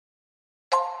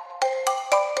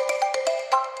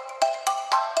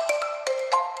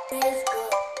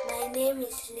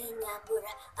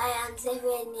Nyabura. I am 7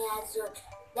 years old.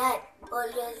 Dad,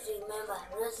 always remember,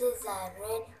 roses are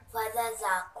red, fathers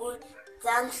are cool.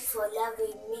 Thanks for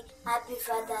loving me. Happy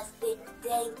Father's Day.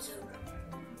 Thank you.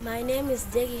 My name is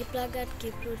Jegi Plagat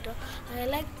Kipruto. I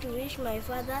like to wish my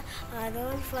father and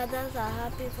all fathers a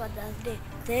happy Father's Day.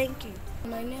 Thank you.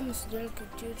 My name is Joel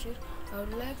Kiptutu. I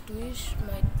would like to wish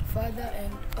my father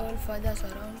and all fathers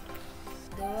around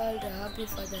the world a happy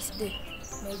Father's Day.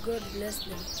 May God bless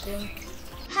them. Thank you.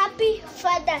 Happy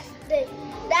Father's Day.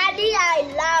 Daddy, I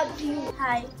love you.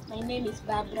 Hi, my name is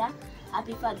Barbara.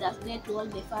 Happy Father's Day to all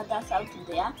the fathers out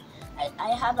there. I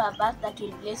have a verse that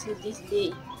will bless you this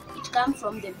day. It comes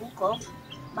from the book of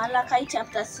Malachi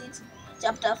chapter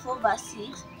 4 verse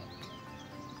 6.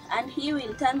 And he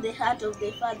will turn the heart of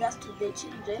the fathers to the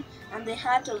children, and the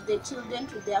heart of the children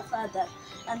to their fathers.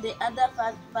 And the other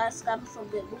verse comes from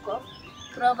the book of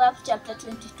Proverbs chapter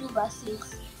 22 verse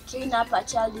 6. Train up a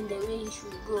child in the way he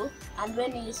should go, and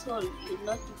when he is old, he will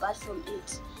not depart from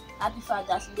it. Happy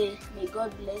Father's Day. May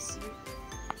God bless you.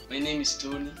 My name is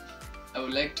Tony. I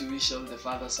would like to wish all the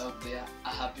fathers out there a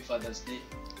happy Father's Day.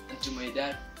 And to my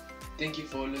dad, thank you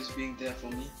for always being there for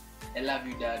me. I love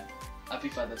you, Dad. Happy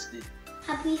Father's Day.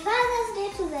 Happy Father's Day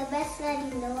to the best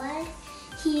dad in the world.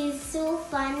 He is so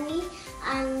funny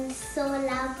and so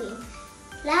loving.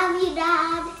 Love you,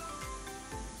 Dad.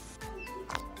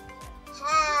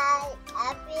 Hi,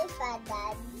 happy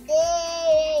Father's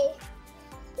Day.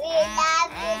 We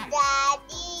love you,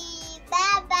 Daddy.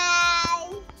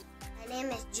 Bye-bye. My name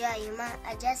is Joyuma.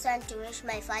 I just want to wish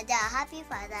my father a happy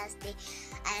Father's Day.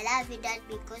 I love you, Dad,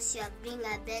 because you have bring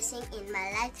a blessing in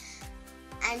my life,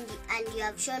 and you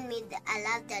have shown me a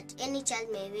love that any child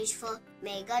may wish for.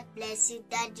 May God bless you,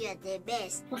 Dad. You are the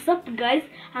best. What's up, guys?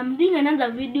 I'm doing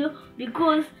another video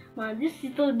because this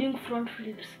is all doing front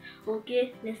flips.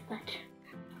 Okay, let's start.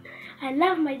 I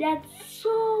love my dad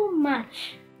so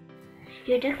much.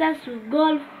 He takes us to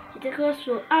golf. He takes us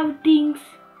to outings.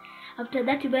 After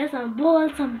that, he buys some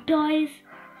balls, some toys,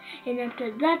 and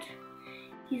after that,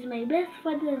 he's my best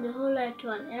father in the whole wide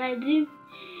world. And I dream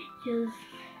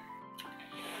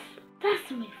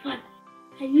that's my father.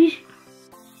 I wish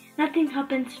nothing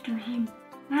happens to him.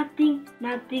 Nothing.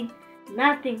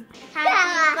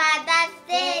 Happy Father's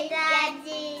Day,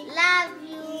 Daddy. Love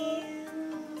you.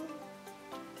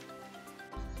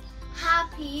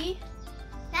 Happy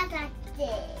Father's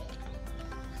Day.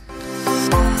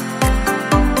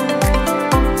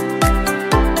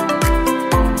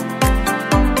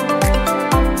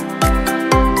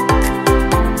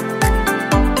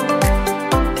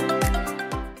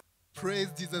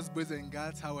 Praise Jesus, boys and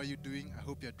girls. How are you doing? I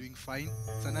hope you're doing fine.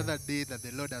 It's another day that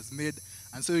the Lord has made,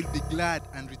 and so we'll be glad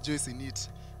and rejoice in it.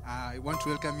 I want to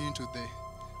welcome you into the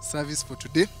service for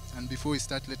today. And before we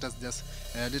start, let us just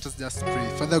pray.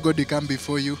 Father God, we come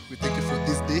before you. We thank you for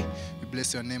this day. We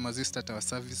bless your name as we start our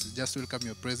service. We just welcome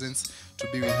your presence to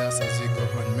be with us as we go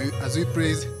on. As we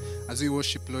praise, as we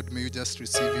worship, Lord, may you just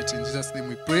receive it. In Jesus' name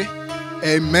we pray.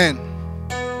 Amen.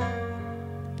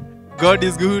 God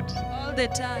is good. All the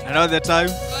time. And all the time.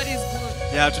 God is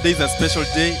good. Yeah, today is a special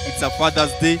day. It's a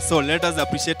Father's Day. So let us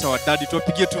appreciate our daddy.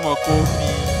 Tuwapigie tu makofi.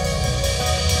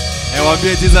 And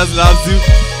wambie Jesus loves you.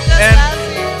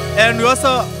 And we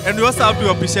also have to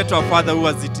appreciate our Father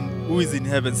who is in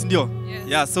heaven. Yes.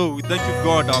 Yeah, so we thank you,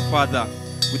 God, our Father.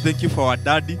 We thank you for our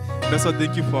daddy. And also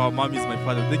thank you for our mom is my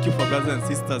father. Thank you for brothers and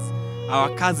sisters, our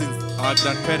cousins, our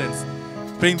grandparents.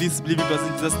 Praying this, believing it was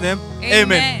in Jesus' name.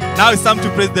 Amen. Now it's time to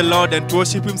praise the Lord and to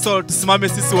worship Him. So tusimame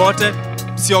sisi wote,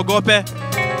 tusiogope,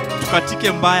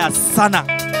 tukatike mbaya sana.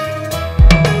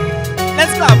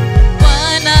 Let's clap.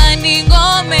 Bwana ni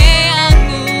ngome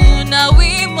yangu na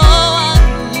wimbo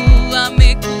wangu,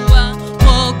 amekuwa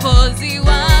mwokozi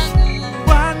wangu.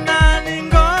 Bwana ni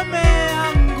ngome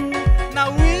yangu na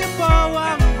wimbo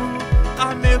wangu,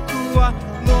 amekuwa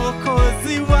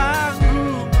mwokozi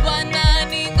wangu. Bwana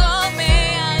ni ngome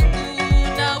yangu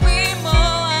na wimbo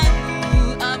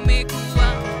wangu, amekuwa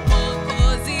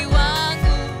mwokozi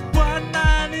wangu.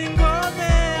 Bwana ni ngome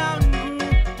yangu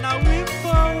na wimbo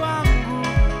wangu,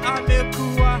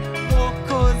 amekuwa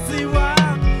mwokozi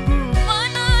wangu.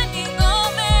 Bwana ni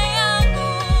ngome yangu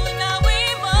na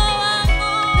wimbo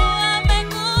wangu,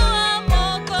 amekuwa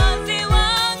mwokozi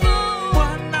wangu.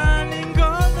 Bwana ni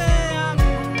ngome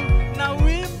yangu na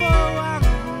wimbo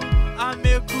wangu,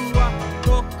 amekuwa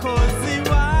mwokozi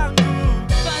wangu.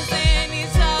 Pazeni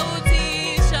sauti,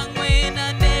 shangwe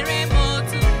na nderemo,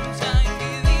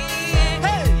 tumshangilie.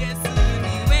 Yesu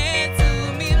ni wetu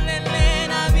milele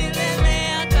na milele,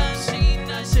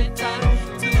 akashinda shetani.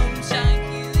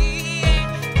 Tumshangilie.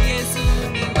 Yesu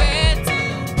ni wetu.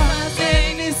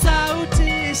 Pazeni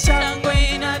sauti, shangwe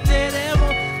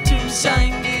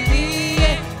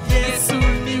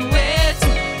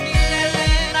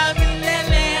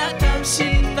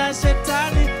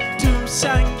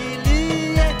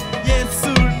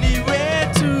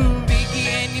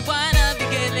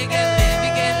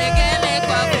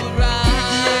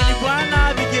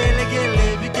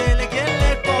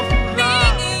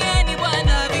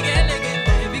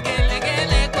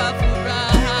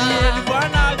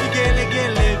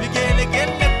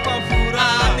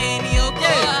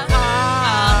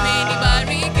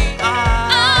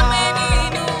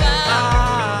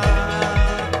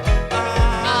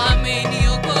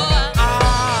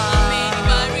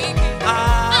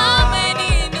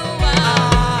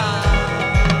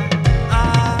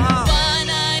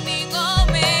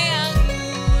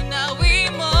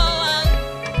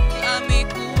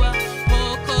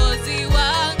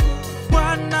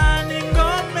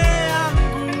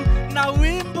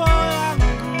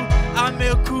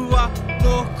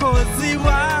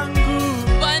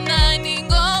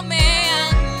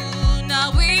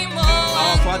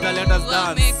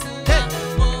Let's dance. amekuwa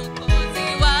mwokozi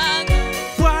wangu.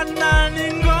 Bwana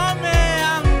ni ngome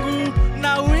yangu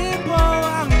na wimbo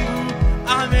wangu,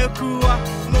 amekuwa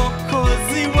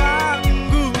mwokozi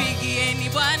wangu. Pigieni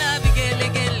Bwana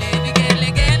vigelegele,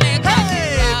 vigelegele kwa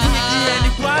furaha. Pigieni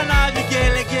Bwana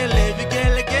vigelegele,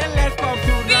 vigelegele kwa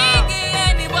furaha.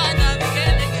 Pigieni Bwana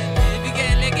vigelegele,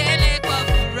 vigelegele kwa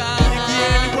furaha.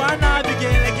 Pigieni Bwana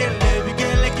vigelegele,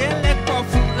 vigelegele kwa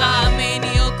furaha.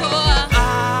 Ameniokoa,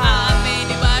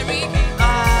 amenibariki,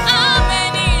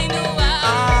 ameniinua.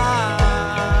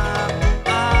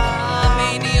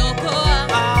 Ameniokoa,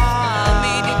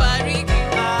 amenibariki,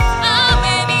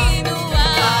 ameniinua.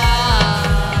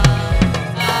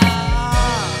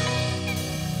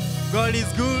 God is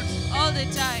good. All the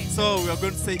time. So we are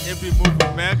going to say every move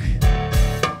we make.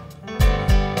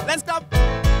 Let's stop.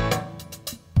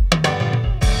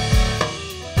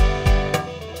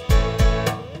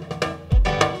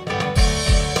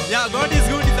 Yeah, God is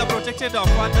good. He's a protected our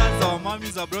fathers, our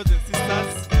mommies, our brothers and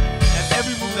sisters. And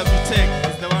every move that we take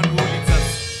is the one who leads us.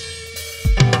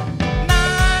 Na,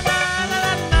 na, na,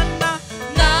 na, na, na.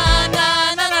 Na na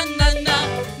na na na na.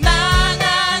 Na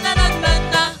na na na na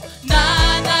na. Na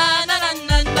na na na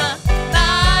na na.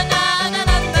 Na na na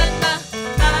na na na.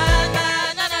 Na na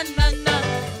na na na na.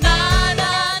 Na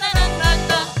na na na na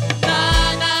na. Na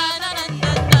na na na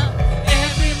na na.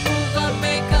 Every move I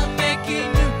make, I'm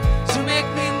making you. You make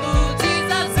me move,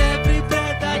 Jesus. Every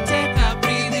breath I take, I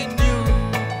breathe in you.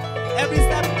 Every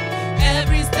step.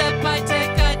 Every step I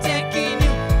take in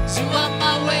you. You are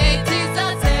my way,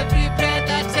 Jesus. Every breath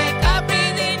I take, I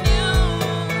breathe in you.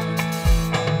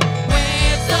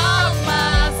 Waves of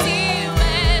mercy,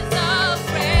 waves of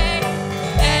grace.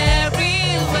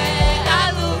 Everywhere I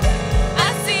look, I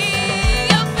see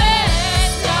your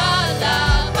face. Your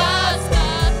love has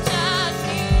captured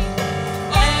me.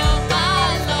 Oh my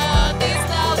Lord, this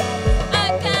love I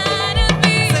cannot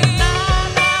be. Na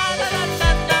na na na na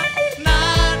na. Na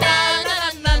na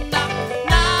na na na.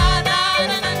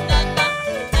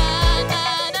 Na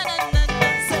na na na na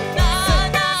na.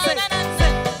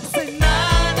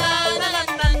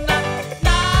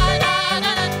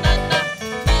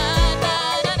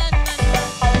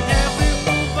 Every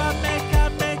move I make,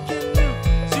 I'm making you.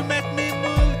 You make me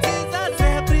move, Jesus.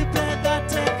 Every breath I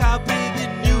take, I breathe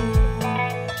in you.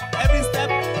 Every step.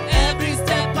 Every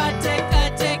step I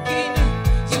take in you.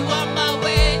 You are my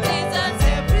way, Jesus.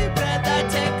 Every breath I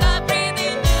take, I breathe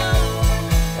in you.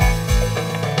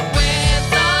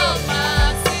 Waves of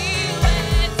mercy,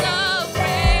 waves of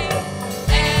grace.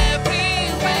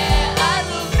 Everywhere I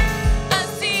look, I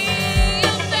see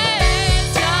your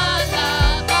face. Your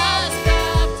love has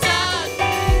captured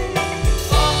me.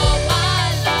 Oh my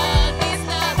Lord, this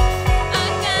love I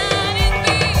cannot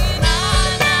be. Na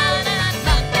na na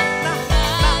na na.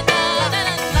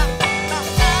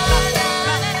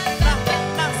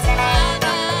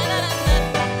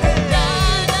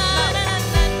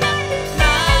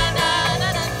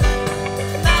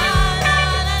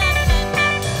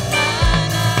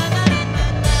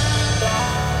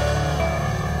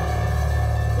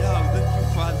 Yeah, thank you,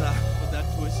 Father, for that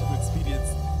worship experience.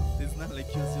 There's none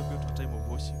like you as you go to a time of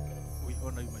worship. We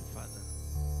honor you, my Father.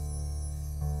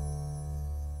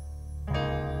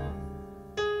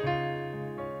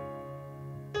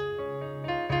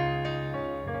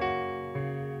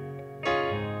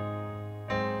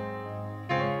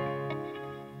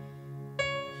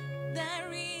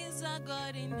 There is a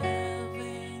God in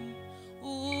heaven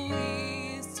who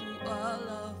is to all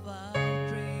of our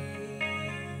praise.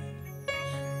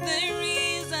 There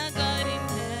is a God in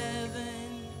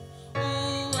heaven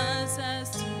who answers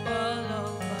to all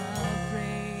of our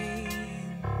praise.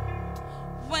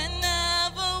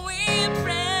 Whenever we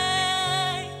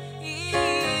pray, He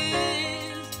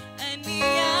hears and He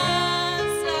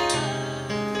answers.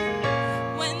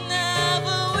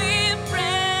 Whenever we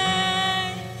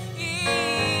pray, He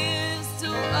is to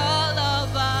all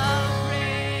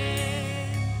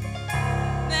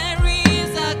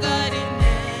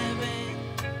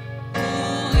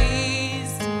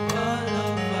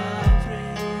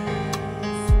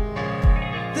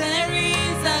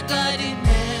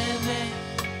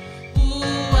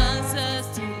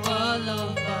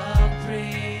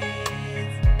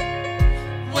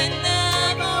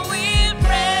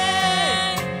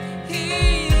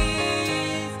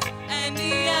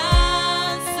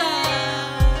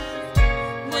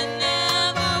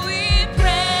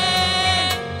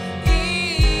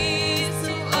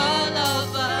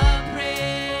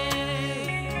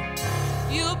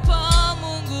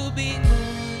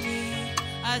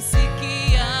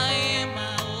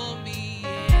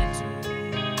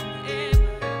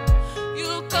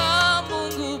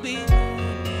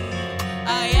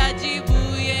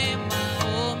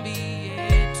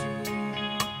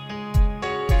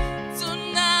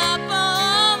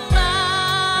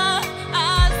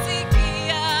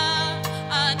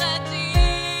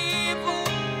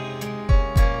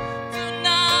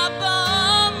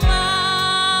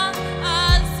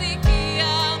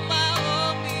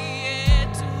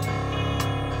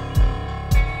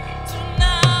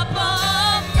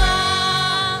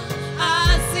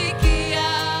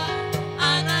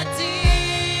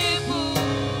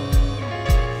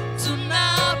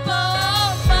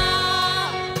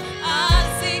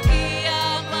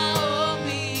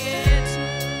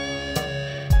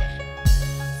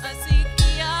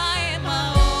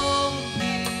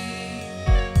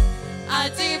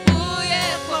ajibuye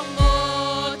kwa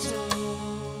moto.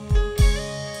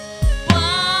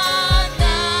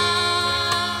 Bwana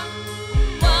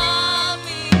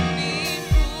mwaminifu,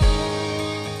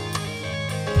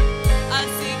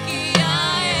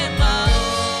 asikiaye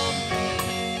maombi,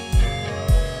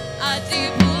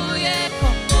 ajibuye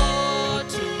kwa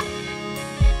moto.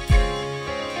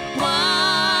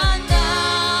 Bwana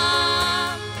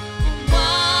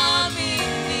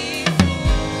mwaminifu.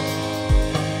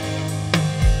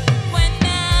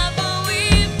 Whenever we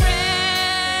pray,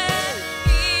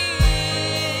 He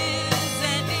is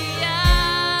and He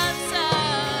answers.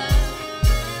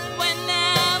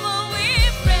 Whenever we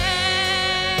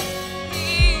pray, He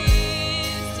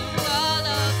is to all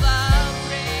of our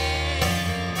prayer.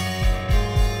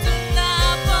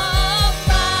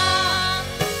 Tunapoomba,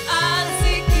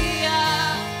 asikia,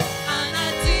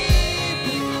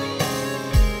 anajibu.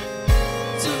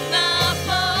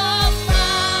 Tunapoomba,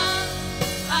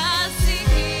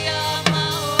 asikia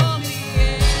maombi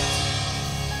yetu.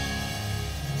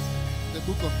 The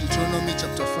book of Deuteronomy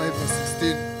chapter 5 verse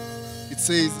 16, it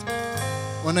says,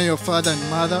 honor your father and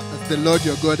mother as the Lord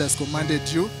your God has commanded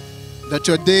you, that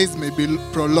your days may be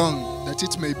prolonged, that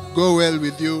it may go well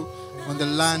with you on the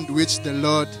land which the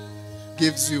Lord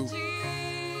gives you.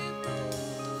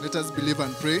 Let us believe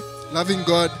and pray. Loving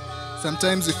God,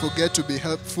 sometimes we forget to be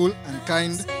helpful and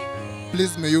kind.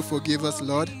 Please may you forgive us,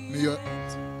 Lord. May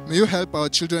you help our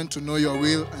children to know your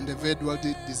will and evade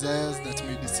worldly desires that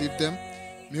may deceive them.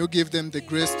 May you give them the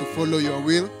grace to follow your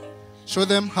will. Show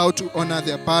them how to honor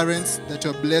their parents, that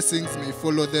your blessings may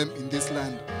follow them in this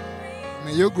land.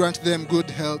 May you grant them good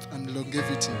health and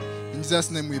longevity. In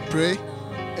Jesus' name we pray.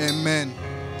 Amen.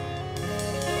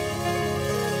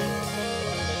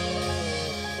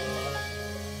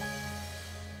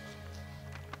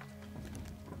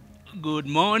 Good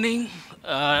morning,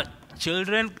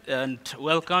 children, and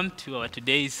welcome to our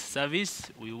today's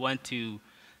service. We want to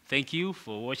thank you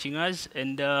for watching us.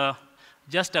 And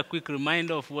just a quick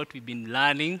reminder of what we've been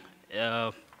learning.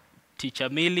 Teacher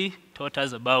Millie taught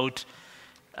us about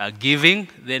giving.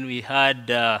 Then we had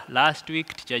last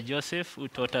week Teacher Joseph, who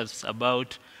taught us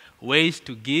about ways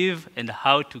to give and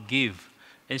how to give.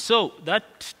 And so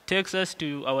that takes us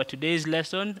to our today's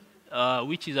lesson,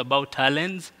 which is about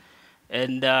talents.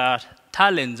 And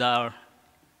talents are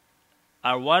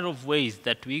one of ways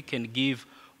that we can give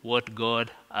what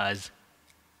God has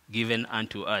given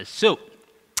unto us. So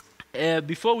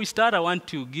before we start, I want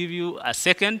to give you a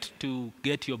second to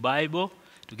get your Bible,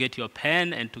 to get your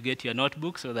pen, and to get your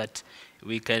notebook so that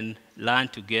we can learn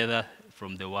together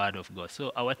from the Word of God.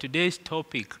 So our today's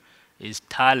topic is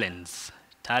talents.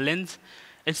 Talents.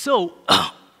 And so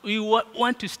we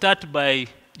want to start by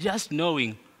just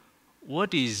knowing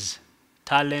what is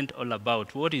talent all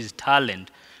about. What is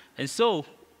talent? And so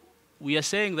we are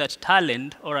saying that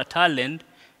talent, or a talent,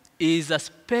 is a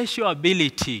special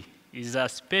ability. Is a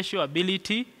special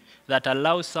ability that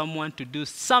allows someone to do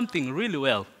something really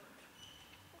well.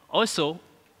 Also,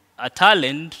 a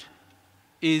talent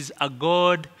is a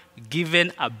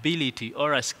God-given ability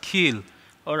or a skill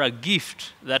or a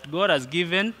gift that God has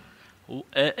given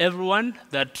everyone,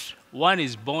 that one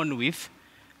is born with,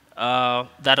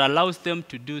 that allows them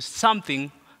to do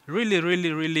something really,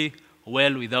 really, really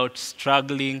well without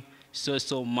struggling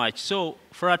so much. So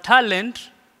for a talent,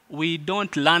 we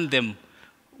don't learn them.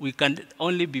 We can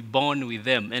only be born with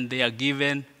them, and they are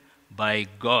given by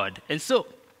God. And so,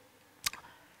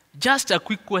 just a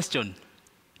quick question.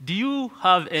 Do you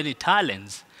have any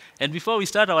talents? And before we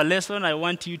start our lesson, I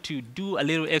want you to do a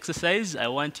little exercise. I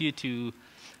want you to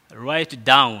write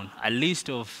down a list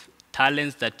of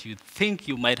talents that you think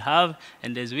you might have,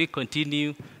 and as we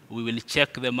continue, we will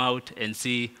check them out and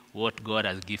see what God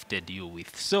has gifted you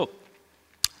with. So,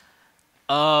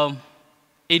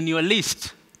 in your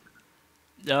list,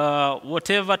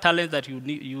 whatever talent that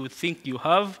you think you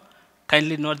have,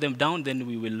 kindly note them down, then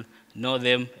we will know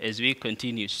them as we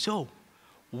continue. So,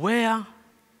 where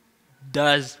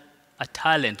does a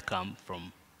talent come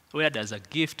from? Where does a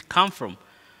gift come from?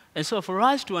 And so for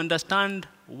us to understand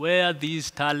where these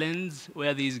talents,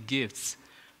 where these gifts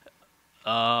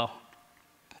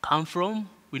come from,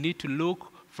 we need to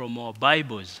look from our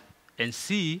Bibles and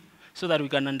see so that we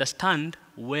can understand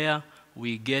where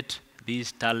we get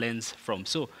these talents from.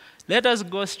 So let us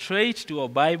go straight to our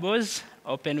Bibles.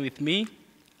 Open with me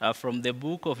from the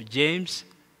book of James,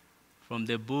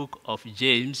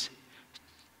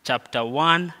 chapter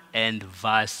 1 and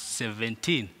verse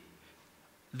 17.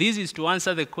 This is to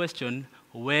answer the question,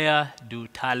 where do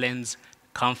talents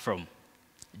come from?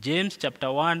 James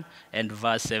chapter 1 and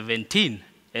verse 17.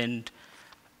 And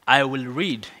I will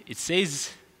read. It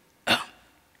says,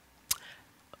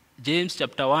 James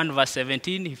chapter 1, verse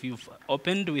 17, if you've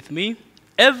opened with me.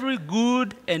 Every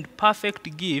good and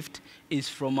perfect gift is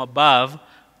from above,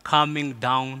 coming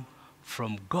down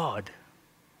from God.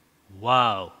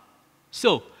 Wow.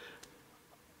 So,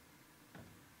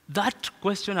 that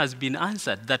question has been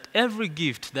answered, that every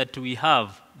gift that we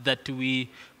have, that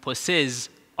we possess,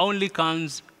 only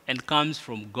comes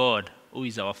from God, who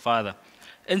is our Father.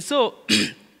 And so,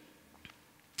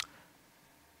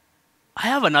 I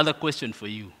have another question for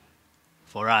you,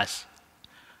 for us.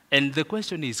 And the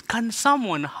question is, can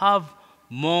someone have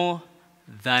more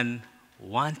than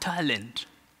one talent?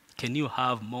 Can you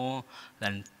have more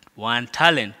than one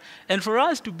talent? And for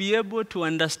us to be able to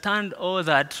understand all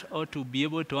that, or to be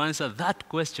able to answer that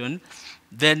question,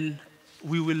 then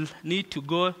we will need to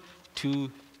go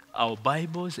to our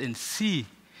Bibles and see,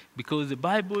 because the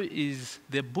Bible is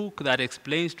the book that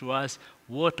explains to us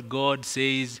what God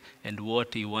says and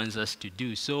what He wants us to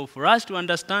do. So for us to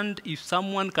understand if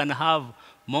someone can have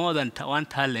more than one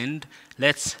talent,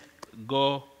 let's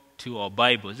go to our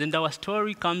Bibles. And our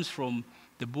story comes from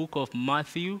the book of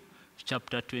Matthew,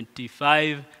 chapter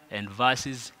 25, and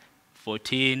verses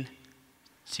 14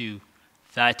 to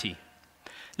 30.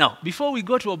 Now, before we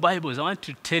go to our Bibles, I want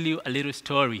to tell you a little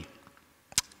story.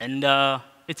 And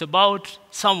it's about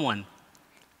someone,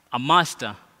 a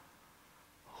master,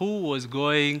 who was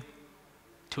going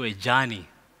to a journey.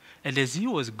 And as he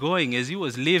was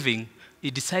leaving, he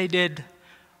decided,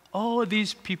 all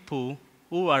these people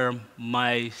who are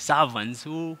my servants,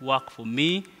 who work for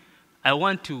me, I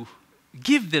want to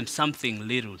give them something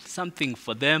little, something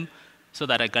for them so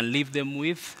that I can leave them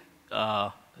with.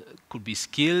 Could be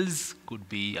skills, could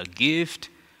be a gift.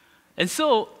 And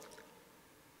so,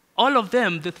 all of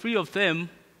them, the three of them,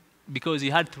 because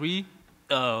he had three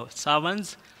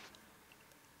servants,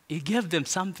 he gave them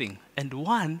something. And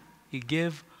one, he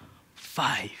gave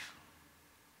 5.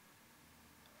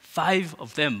 5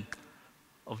 of them,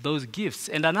 of those gifts.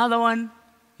 And another one,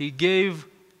 he gave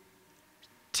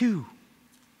 2.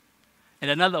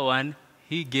 And another one,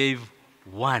 he gave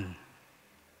 1.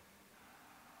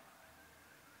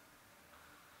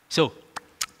 So,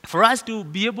 for us to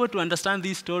be able to understand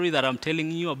this story that I'm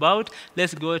telling you about,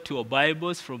 let's go to our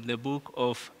Bibles from the book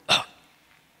of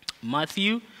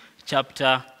Matthew,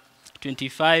 chapter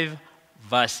 25,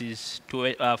 verses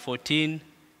 14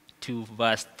 to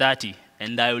verse 30.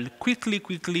 And I will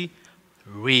quickly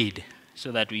read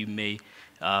so that we may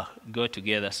go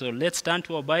together. So let's turn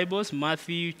to our Bibles,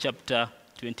 Matthew chapter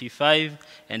 25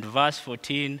 and verse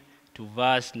 14 to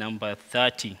verse number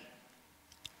 30.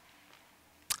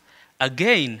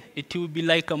 Again, it will be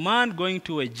like a man going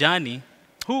to a journey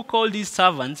who called his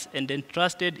servants and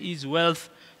entrusted his wealth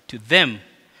to them.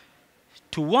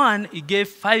 To one he gave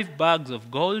 5 bags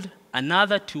of gold,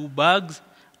 another 2 bags,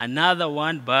 another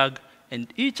 1 bag, and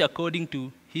each according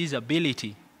to his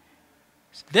ability.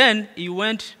 Then he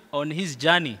went on his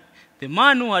journey. The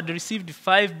man who had received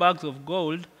 5 bags of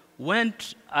gold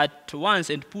went at once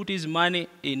and put his money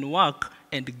in work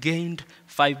and gained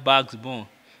 5 bags more.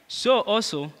 So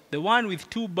also the one with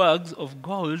 2 bags of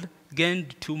gold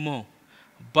gained 2 more.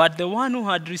 But the one who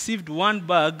had received 1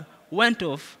 bag went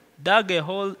off, dug a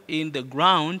hole in the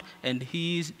ground, and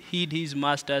hid his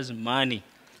master's money.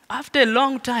 After a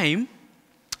long time,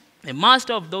 the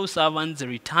master of those servants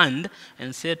returned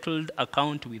and settled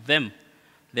account with them.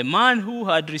 The man who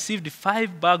had received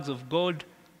 5 bags of gold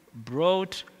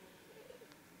brought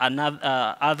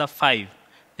other 5.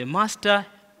 The master,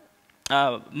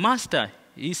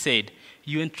 he said,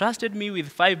 you entrusted me with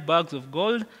 5 bags of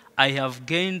gold. I have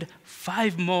gained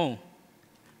 5 more.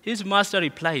 His master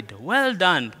replied, well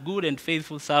done, good and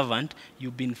faithful servant.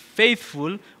 You've been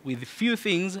faithful with few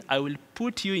things. I will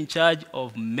put you in charge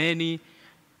of many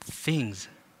things.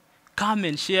 Come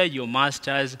and share your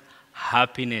master's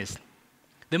happiness.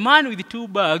 The man with 2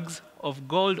 bags of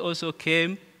gold also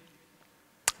came.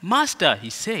 Master,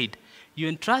 he said, you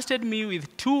entrusted me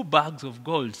with 2 bags of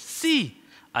gold. See,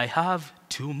 I have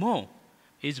 2 more.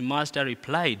 His master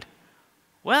replied,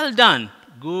 well done,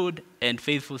 good and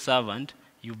faithful servant.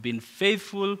 You've been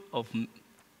faithful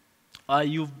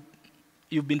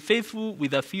you've been faithful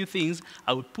with a few things.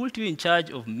 I will put you in charge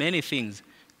of many things.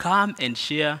 Come and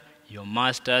share your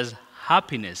master's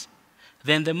happiness.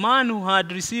 Then the man who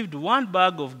had received 1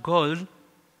 bag of gold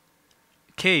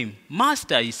came.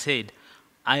 Master, he said,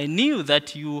 I knew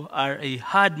that you are a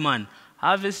hard man,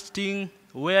 harvesting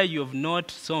where you have not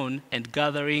sown and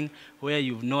gathering where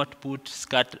you've not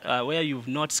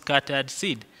scattered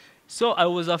seed. So I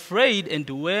was afraid and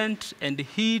went and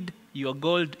hid your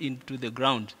gold into the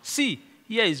ground. See,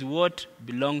 here is what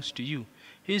belongs to you.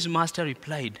 His master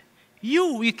replied,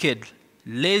 you wicked,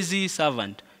 lazy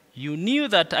servant. You knew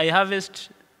that I harvest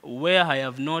where I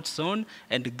have not sown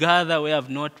and gather where I have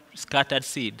not scattered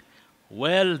seed.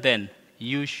 Well then,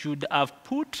 you should have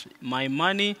put my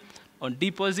money on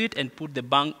deposit and put the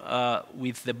bank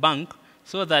with the bank,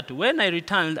 so that when I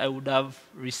returned, I would have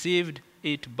received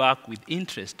it back with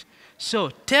interest.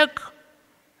 So take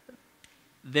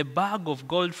the bag of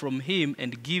gold from him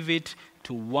and give it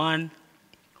to one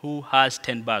who has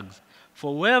 10 bags.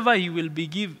 For whoever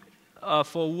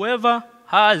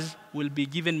has will be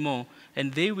given more,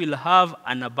 and they will have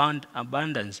an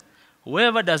abundance.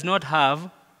 Whoever does not have,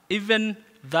 even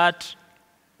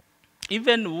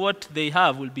what they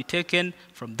have will be taken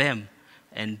from them,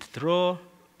 and throw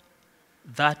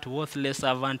that worthless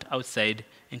servant outside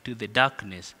into the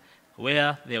darkness,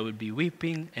 where there will be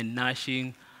weeping and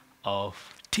gnashing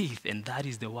of teeth. And that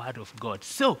is the word of God.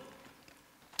 So,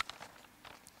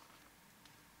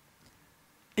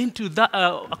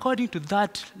 according to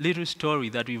that little story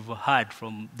that we've heard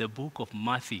from the book of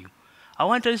Matthew, I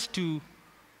want us to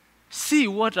see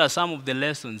what are some of the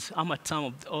lessons, some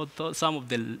of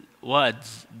the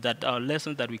words that are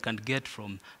lessons that we can get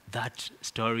from that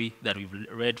story that we've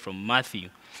read from Matthew.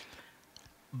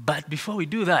 But before we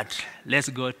do that, let's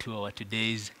go to our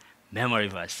today's memory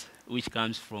verse, which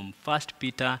comes from 1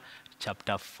 Peter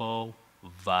chapter 4,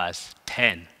 verse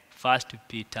 10. 1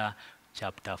 Peter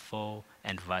chapter 4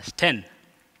 and verse 10.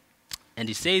 And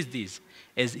it says this: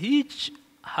 as each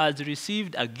has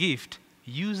received a gift,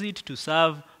 use it to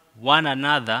serve one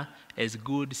another as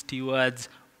good stewards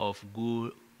of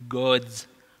God's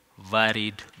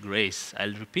varied grace.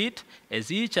 I'll repeat: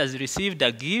 as each has received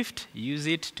a gift, use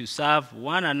it to serve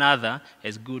one another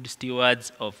as good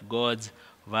stewards of God's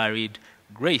varied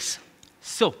grace.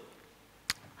 So,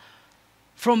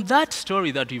 from that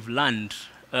story that we've learned,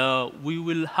 we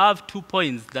will have 2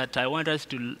 points that I want us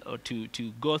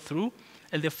to go through.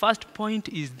 And the first point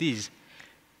is this: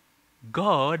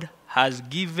 God has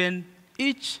given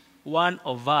each one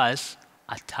of us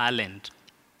a talent.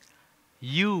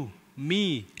 You,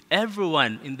 me,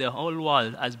 everyone in the whole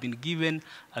world has been given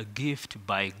a gift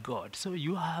by God. So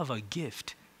you have a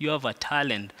gift. You have a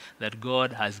talent that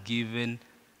God has given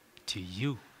to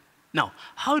you. Now,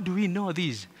 how do we know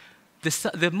this?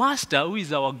 The master, who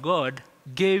is our God,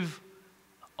 gave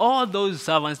all those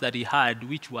servants that he had,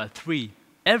 which were 3,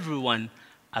 everyone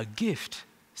a gift.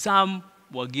 Some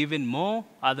were given more,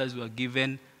 others were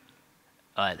given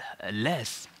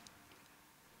less.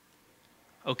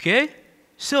 Okay?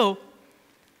 So,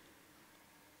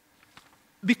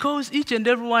 because each and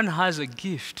everyone has a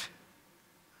gift,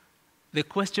 the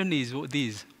question is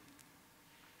this: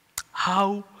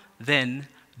 how then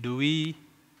do we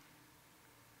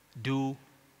do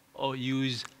or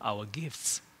use our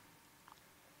gifts?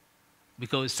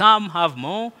 Because some have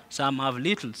more, some have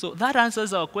little. So that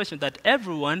answers our question that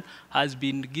everyone has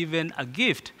been given a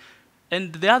gift.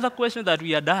 And the other question that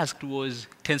we had asked was,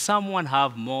 can someone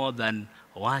have more than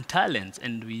one talent?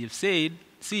 And we have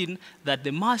seen that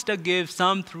the master gave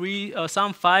some 3 or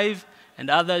some 5, and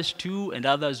others 2, and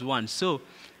others 1. So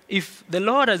if the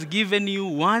Lord has given you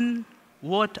 1,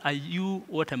 what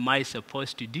am I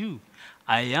supposed to do?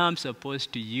 I am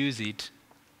supposed to use it.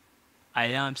 I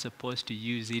am supposed to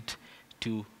use it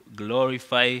to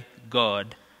glorify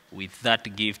God with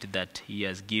that gift that he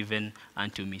has given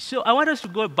unto me. So I want us to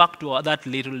go back to that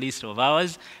little list of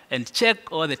ours and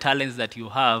check all the talents that you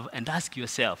have and ask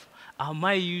yourself, am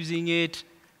I using it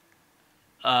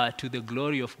to the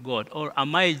glory of God? Or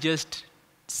am I just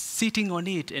sitting on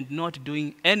it and not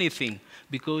doing anything?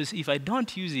 Because if I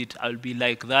don't use it, I'll be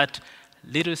like that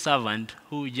little servant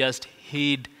who just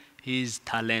hid his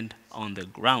talent on the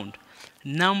ground.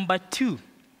 Number 2,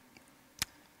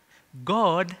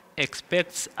 God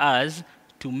expects us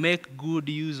to make good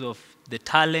use of the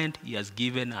talent he has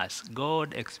given us.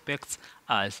 God expects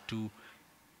us to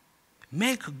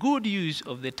make good use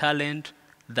of the talent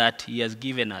that he has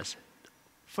given us.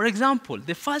 For example,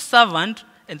 the first servant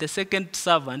and the second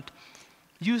servant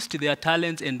used their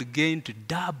talents and gained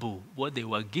double what they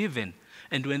were given.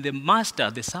 And when the master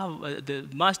of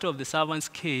the servants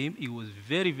came, he was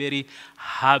very, very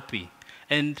happy.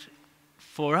 And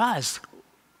for us,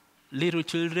 little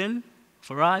children,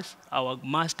 for us, our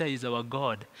master is our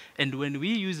God. And when we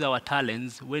use our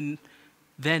talents,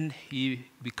 then he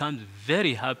becomes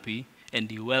very happy and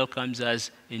he welcomes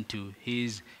us into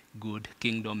his good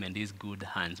kingdom and his good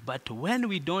hands. But when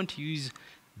we don't use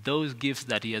those gifts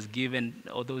that he has given,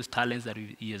 or those talents that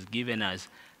he has given us,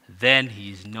 then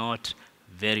he is not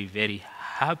very, very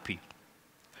happy.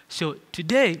 So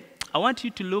today, I want you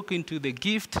to look into the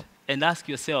gift and ask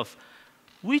yourself,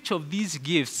 which of these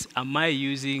gifts am I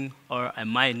using or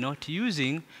am I not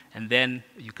using? And then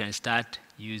you can start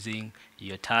using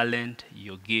your talent,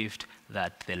 your gift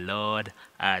that the Lord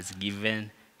has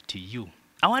given to you.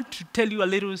 I want to tell you a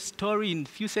little story in a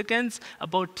few seconds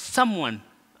about someone,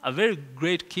 a very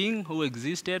great king who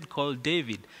existed called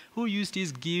David, who used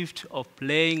his gift of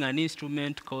playing an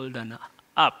instrument called an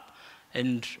harp.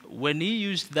 And when he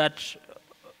used that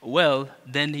well,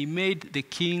 then he made the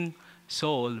king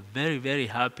Saul very, very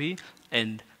happy,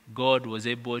 and God was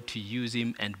able to use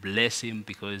him and bless him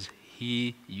because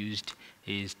he used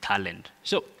his talent.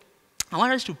 So I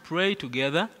want us to pray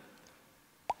together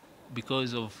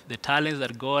because of the talents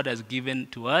that God has given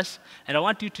to us. And I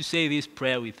want you to say this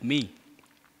prayer with me.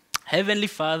 Heavenly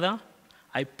Father,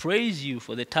 I praise you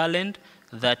for the talent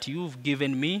that you've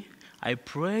given me. I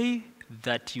pray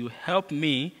that you help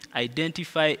me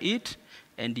identify it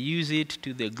and use it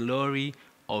to the glory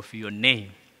of your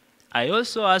name. I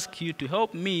also ask you to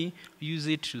help me use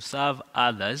it to serve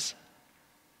others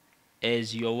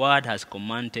as your word has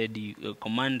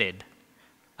commanded.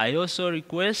 I also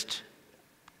request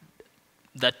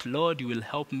that, Lord, you will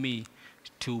help me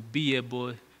to be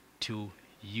able to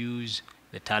use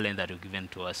the talent that you've given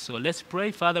to us. So let's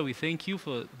pray. Father, we thank you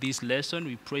for this lesson.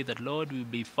 We pray that, Lord, we will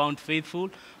be found faithful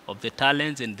of the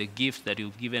talents and the gifts that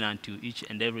you've given unto each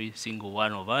and every single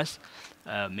one of us.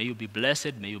 May you be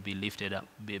blessed. May you be lifted up,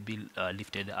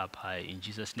 lifted up high. In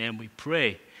Jesus' name we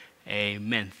pray.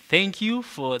 Amen. Thank you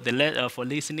for for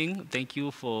listening. Thank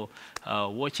you for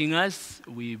watching us.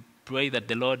 We pray that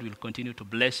the Lord will continue to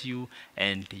bless you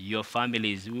and your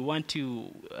families. We want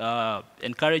to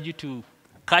encourage you to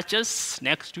catch us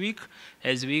next week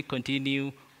as we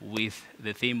continue with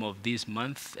the theme of this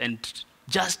month. And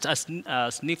just a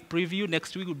sneak preview,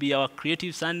 next week will be our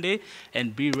Creative Sunday,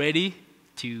 and be ready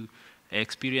to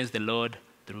experience the Lord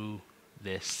through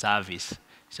the service.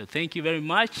 So thank you very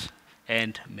much,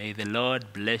 and may the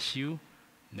Lord bless you.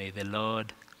 May the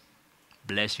Lord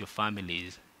bless your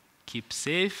families. Keep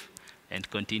safe and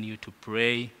continue to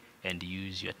pray and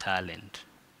use your talent.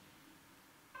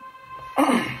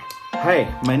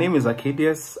 Hi, my name is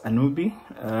Arcadius Anubi.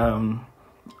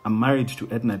 I'm married to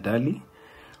Edna Daly.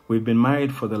 We've been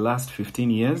married for the last 15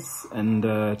 years, and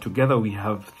together we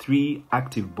have 3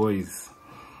 active boys.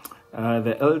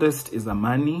 The eldest is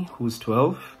Amani, who's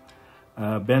 12,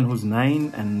 Ben, who's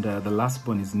 9, and the last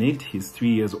born is Nate. He's 3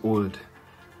 years old.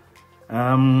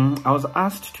 I was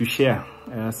asked to share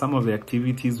some of the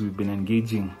activities we've been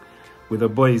engaging with the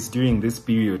boys during this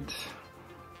period.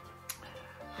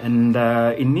 And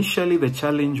initially, the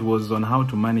challenge was on how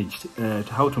to manage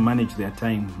their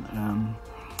time.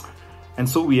 And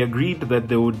so we agreed that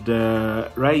they would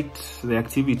write the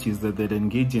activities that they'd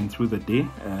engage in through the day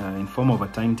in form of a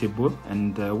timetable.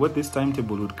 And what this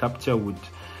timetable would capture would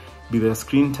be their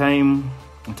screen time,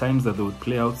 the times that they would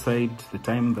play outside, the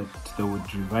time that they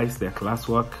would revise their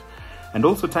classwork, and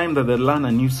also time that they'd learn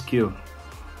a new skill.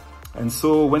 And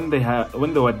so when they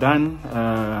were done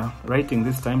writing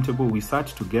this timetable, we sat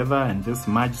together and just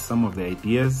merged some of the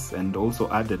ideas and also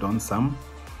added on some.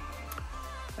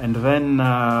 And then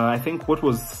I think what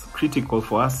was critical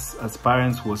for us as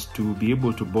parents was to be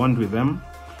able to bond with them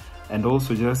and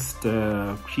also just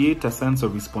create a sense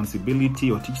of responsibility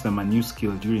or teach them a new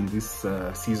skill during this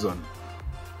season.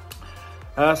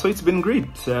 So it's been great.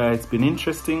 It's been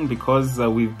interesting because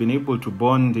we've been able to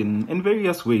bond in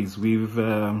various ways. We've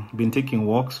been taking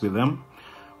walks with them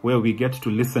where we get to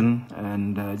listen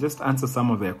and just answer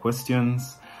some of their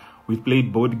questions. We've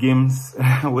played board games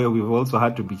where we've also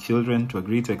had to be children to a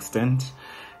great extent.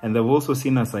 And they've also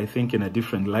seen us, I think, in a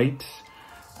different light.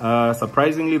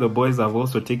 Surprisingly, the boys have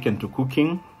also taken to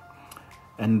cooking.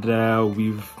 And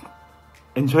we've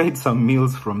enjoyed some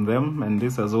meals from them, and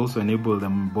this has also enabled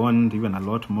them bond even a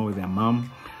lot more with their mom.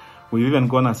 We've even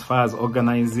gone as far as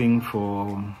organizing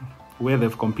for where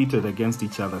they've competed against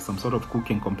each other, some sort of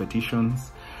cooking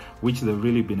competitions, which they've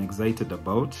really been excited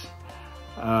about.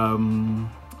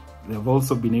 They've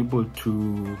also been able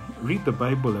to read the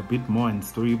Bible a bit more in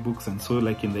storybooks, and so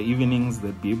like in the evenings,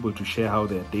 they'd be able to share how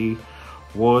their day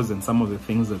was and some of the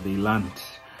things that they learned.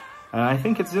 I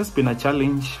think it's just been a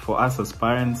challenge for us as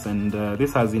parents, and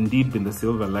this has indeed been the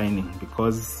silver lining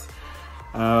because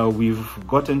we've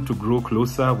gotten to grow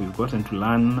closer, we've gotten to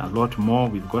learn a lot more,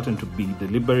 we've gotten to be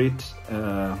deliberate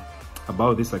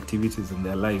about these activities in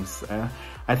their lives.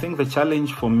 I think the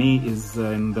challenge for me is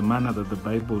in the manner that the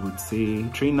Bible would say,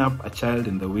 train up a child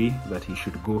in the way that he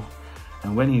should go,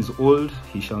 and when he's old,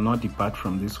 he shall not depart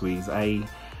from these ways.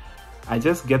 I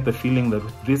just get the feeling that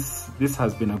this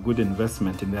has been a good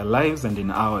investment in their lives and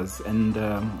in ours. And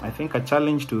I think a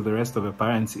challenge to the rest of the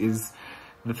parents is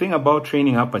The thing about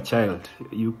training up a child,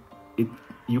 you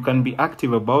can be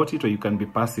active about it or you can be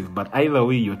passive, but either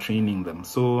way you're training them.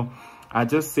 So I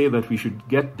just say that we should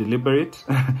get deliberate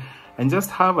and just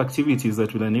have activities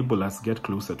that will enable us get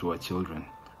closer to our children.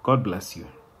 God bless you.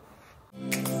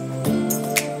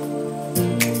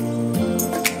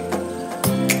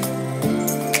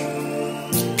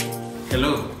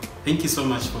 Hello, thank you so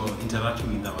much for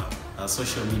interacting with our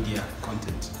social media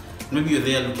content. Maybe you're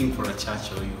there looking for a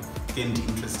church, or you gained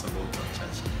interest about our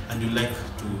church and you'd like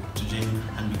to join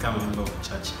and become a member of a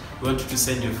church. We want you to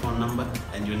send your phone number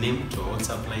and your name to our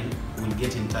WhatsApp line. We'll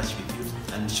get in touch with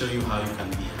you and show you how you can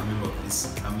be a member of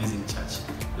this amazing church.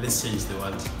 Let's change the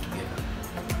world together.